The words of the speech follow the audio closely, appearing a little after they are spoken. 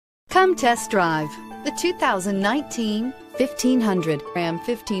Come test drive the 2019 1500. Ram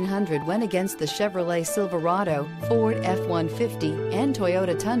 1500 went against the Chevrolet Silverado, Ford F-150, and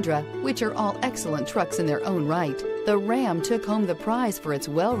Toyota Tundra, which are all excellent trucks in their own right. The Ram took home the prize for its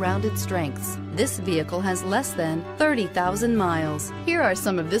well-rounded strengths. This vehicle has less than 30,000 miles. Here are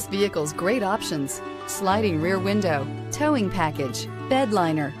some of this vehicle's great options: sliding rear window, towing package, bed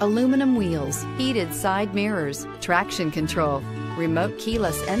liner, aluminum wheels, heated side mirrors, traction control, remote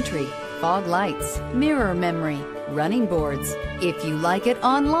keyless entry, fog lights, mirror memory, running boards. If you like it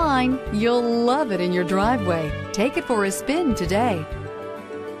online, you'll love it in your driveway. Take it for a spin today.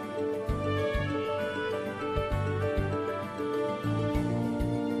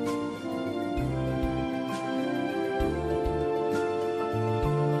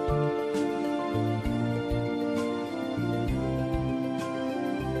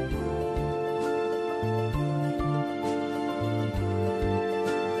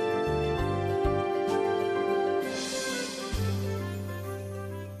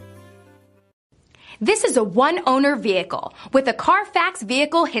 This is a one-owner vehicle with a Carfax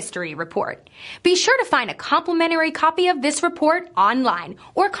Vehicle History Report. Be sure to find a complimentary copy of this report online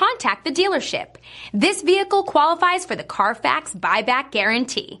or contact the dealership. This vehicle qualifies for the Carfax buyback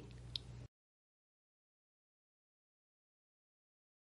guarantee.